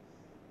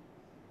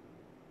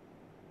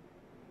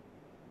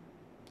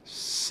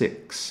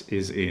 6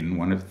 is in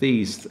one of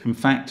these. In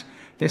fact,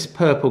 this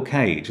purple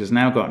cage has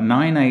now got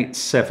 9, 8,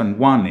 7,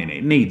 1 in it.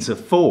 It needs a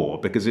 4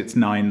 because it's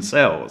 9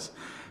 cells.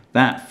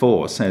 That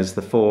 4 says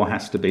the 4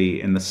 has to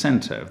be in the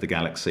center of the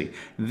galaxy.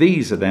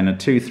 These are then a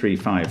 2, 3,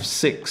 5,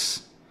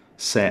 6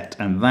 set,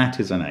 and that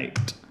is an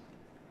 8.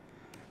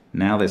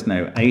 Now there's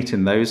no 8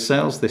 in those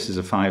cells. This is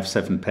a 5,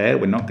 7 pair.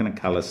 We're not going to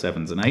colour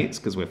 7s and 8s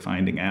because we're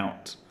finding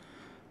out,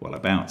 well,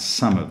 about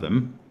some of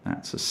them.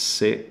 That's a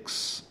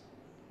 6.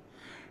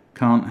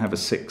 Can't have a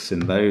 6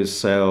 in those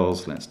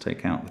cells. Let's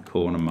take out the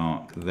corner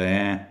mark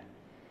there.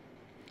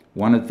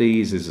 One of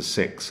these is a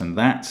 6, and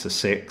that's a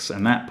 6,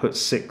 and that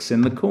puts 6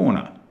 in the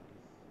corner.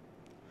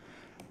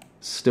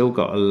 Still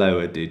got a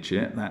lower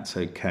digit. That's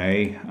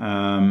okay.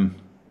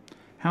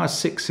 How are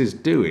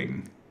 6s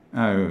doing?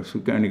 Oh, so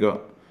we've only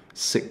got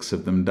 6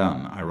 of them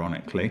done,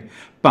 ironically.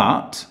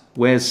 But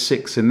where's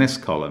 6 in this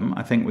column?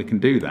 I think we can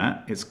do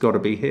that. It's got to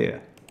be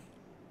here.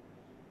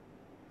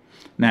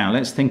 Now,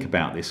 let's think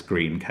about this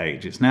green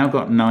cage. It's now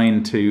got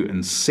 9, 2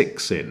 and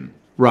 6 in.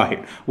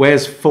 Right,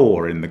 where's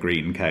 4 in the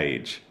green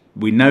cage?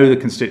 We know the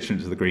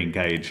constituents of the green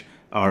cage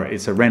are,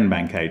 it's a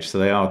renban cage, so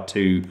they are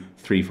 2,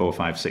 3, 4,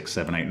 5, 6,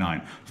 7, 8,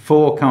 9.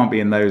 4 can't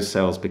be in those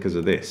cells because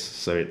of this,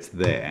 so it's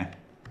there.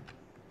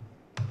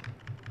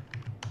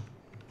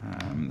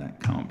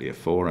 That can't be a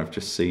 4, I've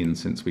just seen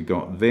since we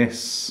got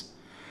this.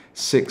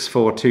 6,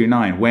 4, 2,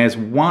 9. Where's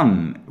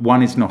 1?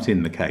 1 is not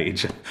in the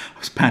cage. I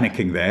was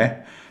panicking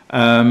there.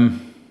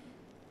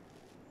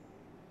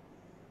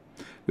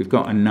 We've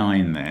got a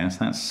 9 there, so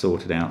that's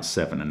sorted out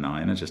 7 and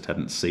 9. I just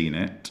hadn't seen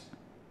it.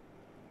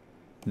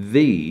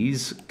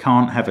 These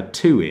can't have a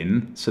 2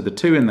 in, so the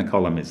 2 in the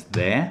column is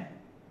there.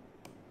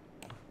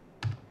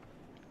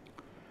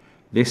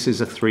 This is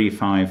a 3,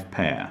 5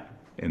 pair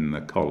in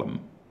the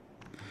column.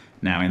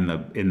 Now in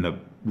the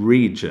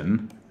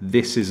region,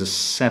 this is a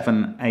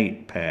 7,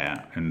 8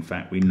 pair. In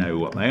fact, we know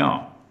what they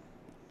are.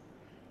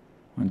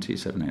 1, 2,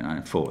 7, 8,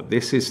 9, 4.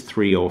 This is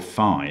 3 or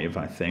 5,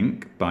 I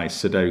think, by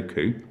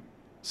Sudoku.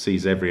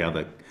 Sees every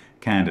other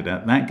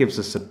candidate. That gives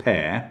us a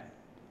pair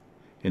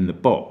in the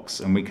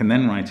box, and we can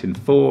then write in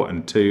 4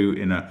 and 2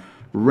 in a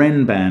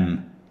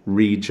renban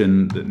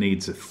region that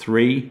needs a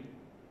 3.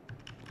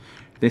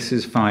 This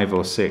is 5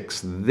 or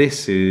 6.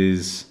 This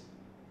is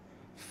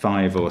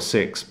 5 or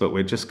 6, but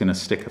we're just going to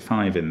stick a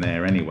 5 in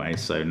there anyway,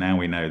 so now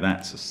we know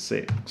that's a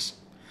 6.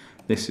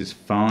 This is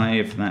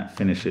 5. That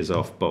finishes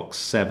off box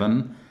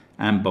 7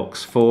 and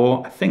box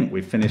 4. I think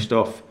we've finished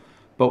off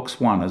box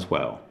 1 as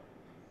well.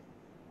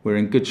 We're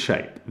in good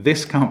shape.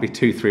 This can't be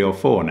 2, 3 or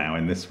 4 now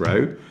in this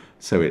row,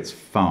 so it's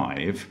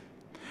 5.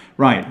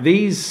 Right,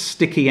 these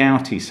sticky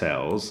outy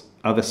cells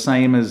are the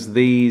same as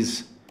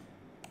these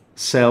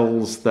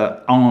cells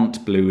that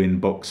aren't blue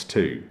in box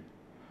 2.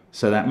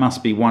 So that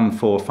must be 1,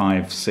 4,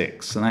 5,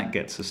 6, so that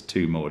gets us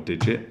 2 more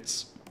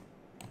digits.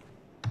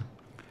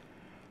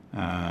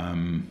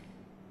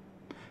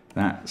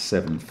 That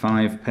 7,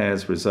 5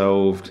 pairs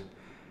resolved.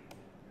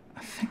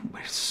 I think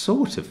we're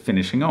sort of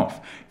finishing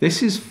off.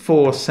 This is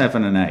 4,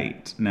 7 and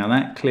 8. Now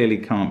that clearly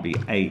can't be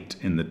 8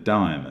 in the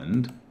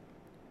diamond.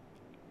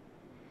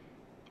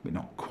 We're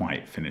not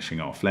quite finishing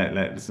off.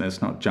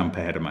 Let's not jump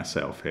ahead of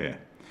myself here.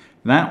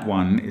 That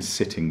one is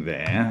sitting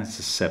there. It's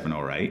a 7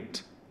 or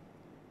 8.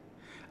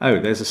 Oh,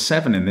 there's a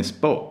 7 in this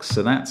box,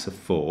 so that's a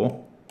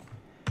 4.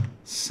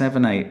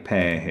 7, 8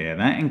 pair here.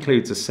 That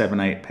includes a 7,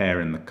 8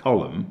 pair in the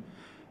column.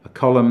 A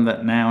column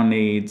that now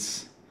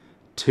needs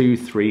 2,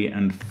 3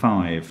 and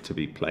 5 to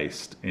be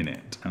placed in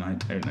it. And I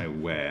don't know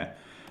where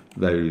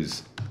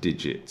those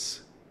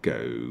digits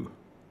go.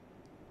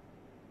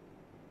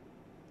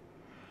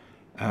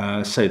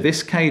 So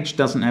this cage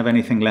doesn't have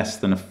anything less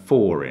than a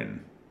 4 in.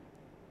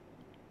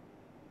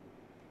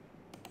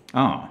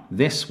 Ah,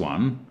 this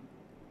one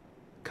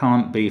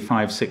can't be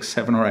 5, 6,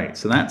 7 or 8.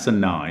 So that's a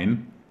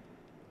 9.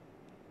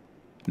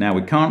 Now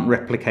we can't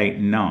replicate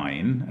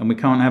 9 and we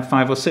can't have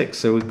 5 or 6.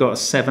 So we've got a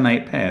 7,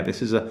 8 pair.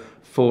 This is a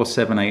 4,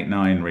 7, 8,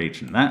 9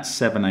 region. That's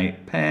 7,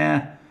 8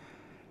 pair.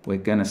 We're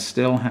going to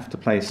still have to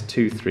place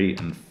 2, 3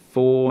 and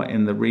 4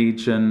 in the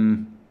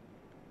region,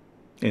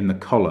 in the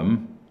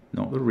column,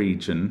 not the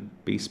region.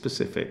 Be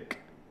specific.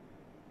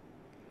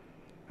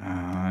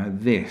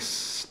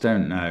 This,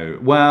 don't know.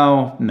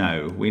 Well,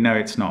 no, we know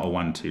it's not a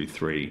 1, 2,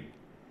 3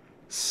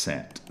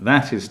 set.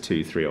 That is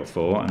 2, 3 or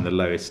 4 and the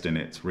lowest in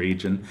its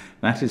region.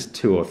 That is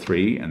 2 or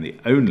 3 and the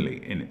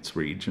only in its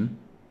region.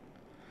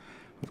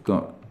 We've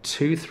got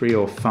 2, 3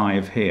 or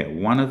 5 here.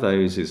 One of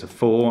those is a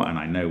 4 and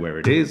I know where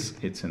it is.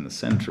 It's in the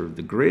center of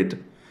the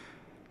grid.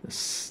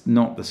 It's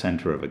not the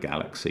center of a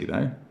galaxy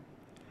though.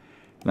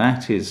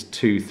 That is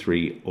 2,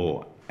 3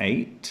 or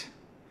 8,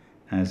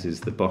 as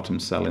is the bottom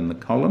cell in the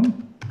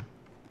column.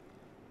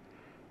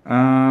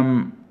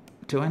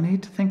 Do I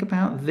need to think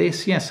about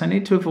this? Yes, I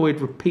need to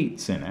avoid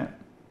repeats in it.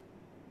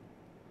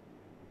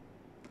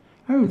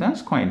 Oh,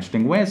 that's quite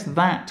interesting. Where's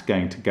that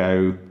going to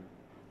go?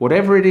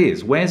 Whatever it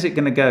is, where's it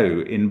going to go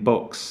in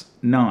box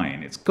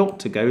 9? It's got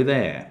to go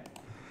there.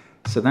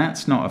 So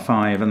that's not a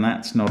 5 and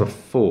that's not a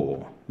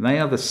 4. They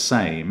are the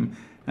same,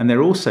 and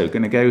they're also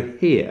going to go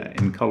here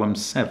in column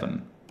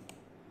 7.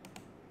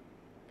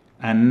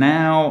 And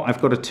now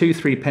I've got a 2,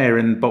 3 pair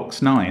in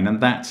box 9,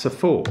 and that's a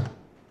 4.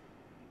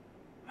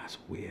 That's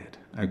weird.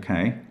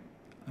 Okay.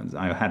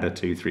 I had a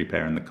 2, 3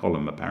 pair in the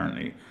column,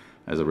 apparently,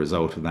 as a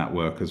result of that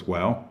work as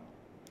well.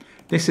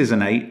 This is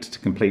an 8 to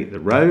complete the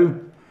row.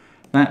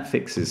 That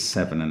fixes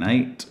 7 and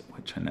 8,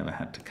 which I never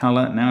had to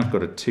colour. Now I've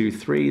got a 2,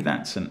 3.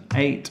 That's an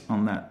 8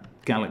 on that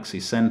galaxy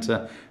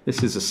centre.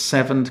 This is a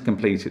 7 to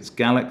complete its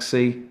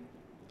galaxy.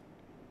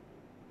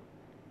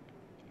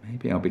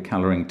 Maybe I'll be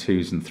colouring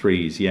 2s and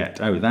 3s yet.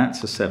 Oh,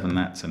 that's a 7,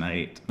 that's an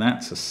 8,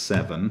 that's a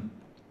 7.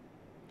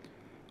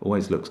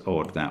 Always looks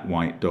odd, that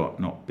white dot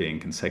not being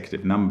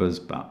consecutive numbers,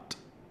 but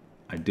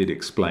I did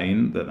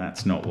explain that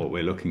that's not what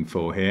we're looking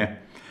for here.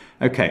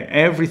 Okay,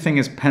 everything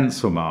is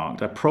pencil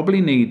marked. I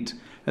probably need...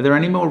 Are there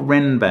any more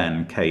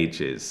renban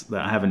cages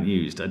that I haven't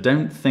used? I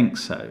don't think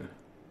so.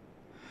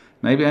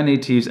 Maybe I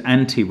need to use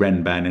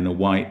anti-renban in a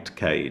white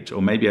cage,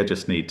 or maybe I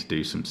just need to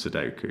do some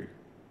Sudoku.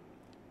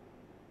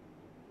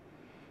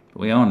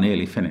 We are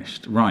nearly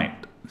finished. Right,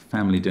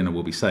 family dinner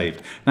will be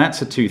saved.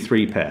 That's a 2,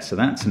 3 pair, so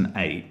that's an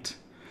 8.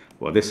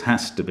 Well, this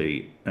has to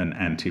be an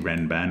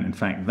anti-renban. In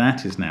fact,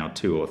 that is now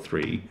 2 or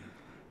 3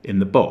 in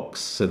the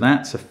box. So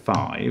that's a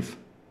 5.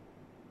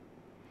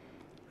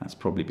 That's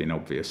probably been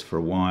obvious for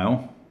a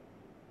while.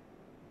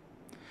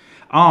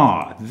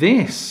 Ah,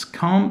 this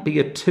can't be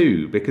a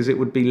 2 because it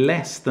would be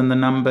less than the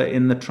number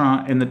in the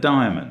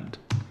diamond.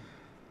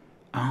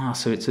 Ah,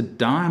 so it's a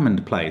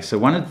diamond place. So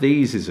one of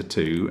these is a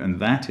 2 and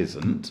that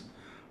isn't.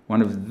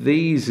 One of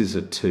these is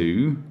a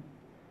 2.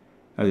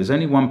 Oh, there's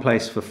only one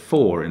place for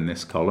 4 in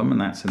this column,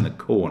 and that's in the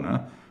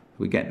corner.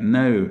 We get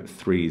no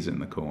 3s in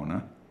the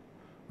corner.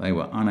 They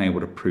were unable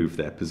to prove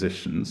their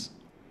positions.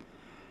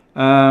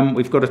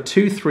 We've got a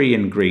 2, 3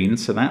 in green,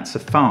 so that's a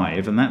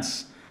 5, and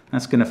that's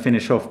going to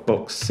finish off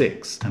box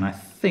 6. And I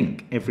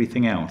think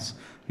everything else,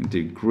 we can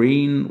do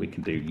green, we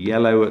can do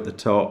yellow at the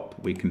top,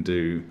 we can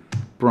do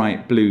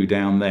bright blue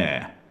down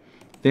there.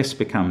 This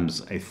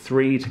becomes a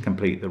 3 to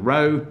complete the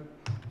row,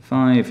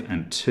 5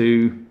 and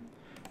 2.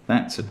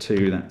 That's a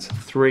 2, that's a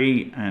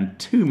 3, and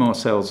 2 more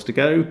cells to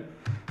go.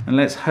 And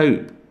let's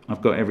hope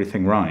I've got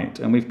everything right.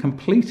 And we've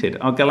completed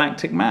our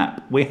galactic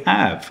map. We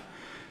have.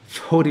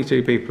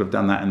 42 people have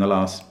done that in the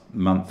last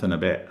month and a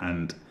bit,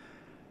 and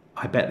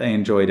I bet they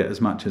enjoyed it as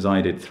much as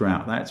I did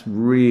throughout. That's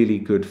really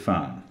good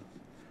fun.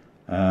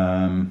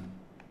 I've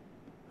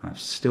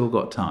still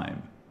got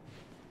time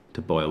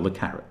to boil the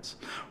carrots.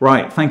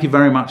 Right, thank you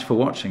very much for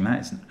watching.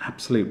 That is an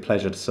absolute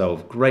pleasure to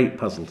solve. Great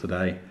puzzle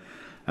today.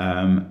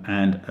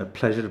 And a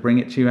pleasure to bring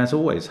it to you as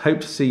always.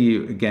 Hope to see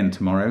you again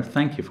tomorrow.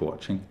 Thank you for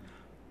watching.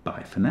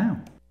 Bye for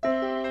now.